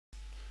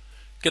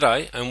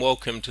G'day and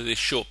welcome to this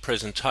short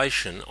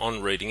presentation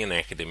on reading an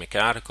academic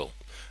article.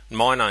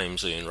 My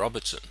name's Ian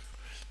Robertson.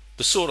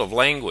 The sort of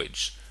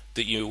language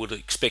that you would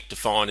expect to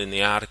find in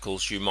the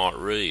articles you might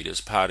read as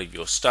part of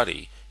your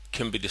study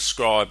can be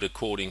described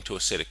according to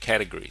a set of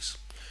categories.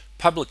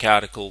 Public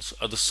articles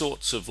are the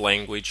sorts of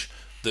language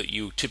that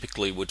you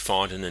typically would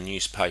find in a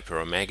newspaper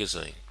or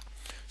magazine.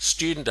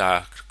 Student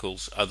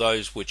articles are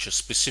those which are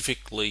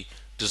specifically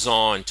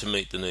designed to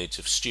meet the needs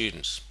of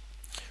students.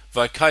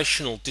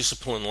 Vocational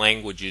discipline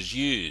language is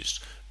used,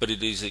 but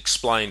it is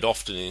explained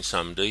often in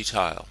some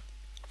detail.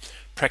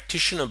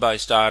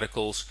 Practitioner-based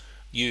articles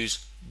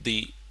use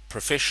the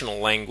professional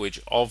language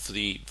of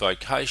the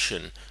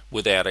vocation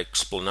without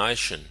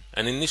explanation,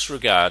 and in this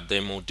regard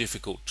they're more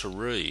difficult to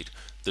read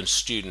than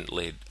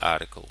student-led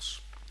articles.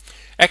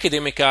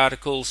 Academic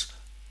articles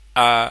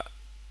are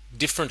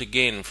different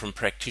again from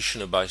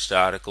practitioner-based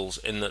articles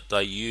in that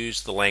they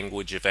use the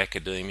language of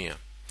academia.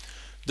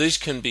 These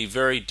can be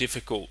very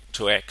difficult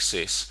to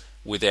access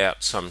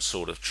without some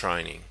sort of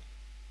training.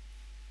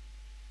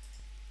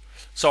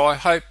 So I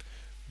hope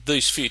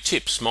these few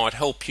tips might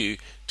help you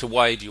to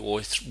wade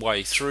your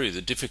way through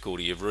the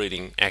difficulty of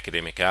reading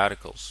academic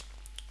articles.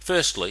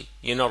 Firstly,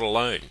 you're not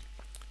alone.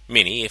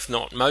 Many, if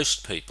not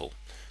most people,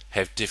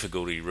 have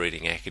difficulty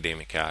reading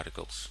academic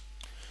articles.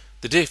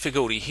 The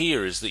difficulty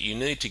here is that you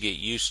need to get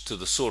used to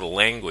the sort of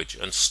language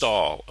and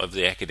style of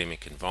the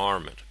academic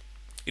environment.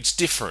 It's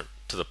different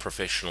to the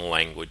professional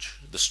language,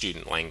 the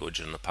student language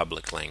and the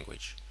public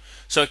language.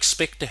 So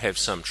expect to have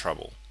some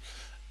trouble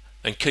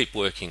and keep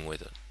working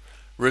with it.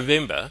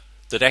 Remember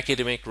that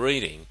academic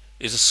reading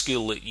is a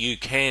skill that you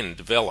can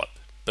develop,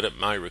 but it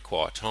may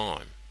require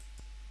time.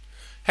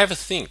 Have a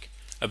think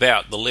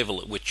about the level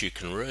at which you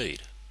can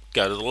read.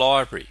 Go to the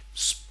library,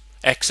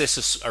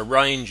 access a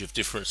range of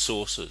different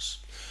sources.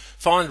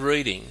 Find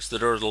readings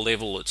that are at a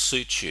level that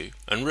suits you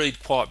and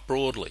read quite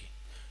broadly.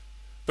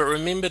 But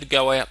remember to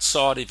go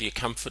outside of your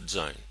comfort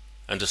zone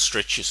and to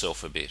stretch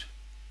yourself a bit.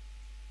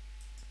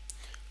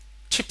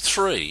 Tip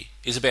 3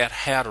 is about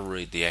how to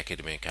read the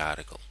academic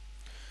article.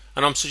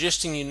 And I'm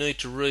suggesting you need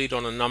to read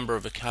on a number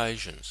of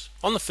occasions.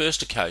 On the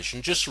first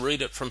occasion, just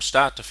read it from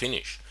start to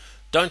finish.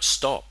 Don't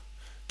stop.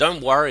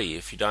 Don't worry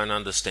if you don't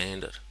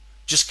understand it.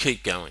 Just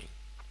keep going.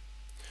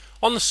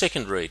 On the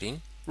second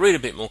reading, read a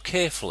bit more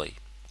carefully.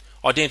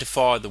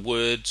 Identify the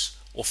words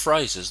or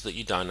phrases that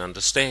you don't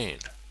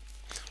understand.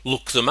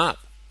 Look them up.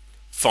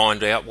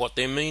 Find out what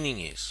their meaning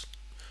is.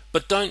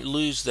 But don't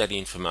lose that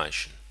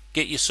information.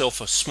 Get yourself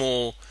a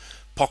small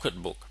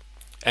pocketbook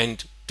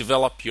and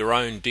develop your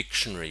own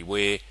dictionary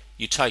where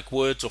you take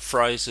words or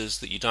phrases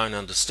that you don't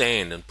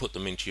understand and put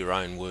them into your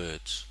own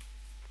words.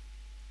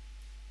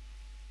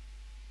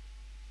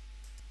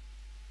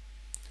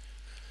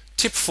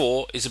 Tip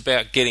 4 is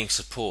about getting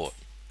support.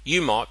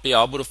 You might be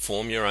able to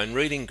form your own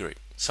reading group.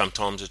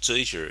 Sometimes it's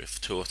easier if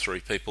 2 or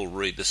 3 people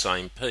read the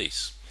same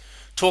piece.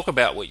 Talk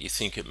about what you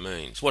think it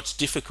means. What's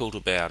difficult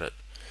about it?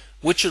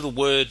 Which are the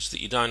words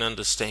that you don't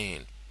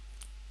understand?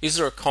 Is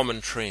there a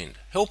common trend?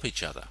 Help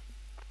each other.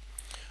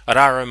 At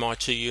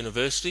RMIT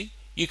University,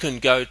 you can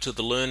go to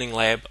the Learning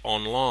Lab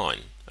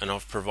online, and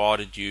I've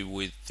provided you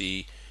with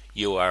the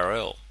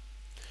URL.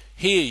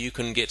 Here you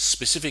can get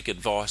specific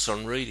advice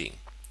on reading.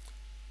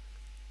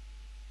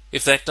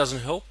 If that doesn't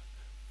help,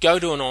 go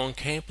to an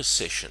on-campus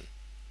session,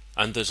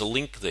 and there's a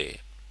link there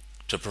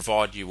to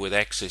provide you with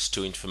access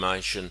to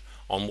information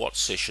on what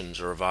sessions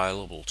are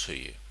available to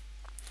you.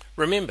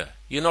 Remember,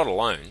 you're not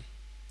alone.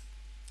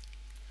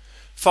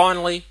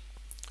 Finally,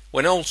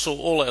 when all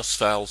else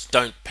fails,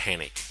 don't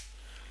panic.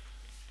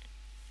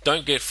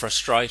 Don't get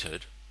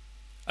frustrated,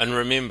 and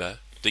remember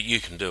that you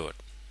can do it.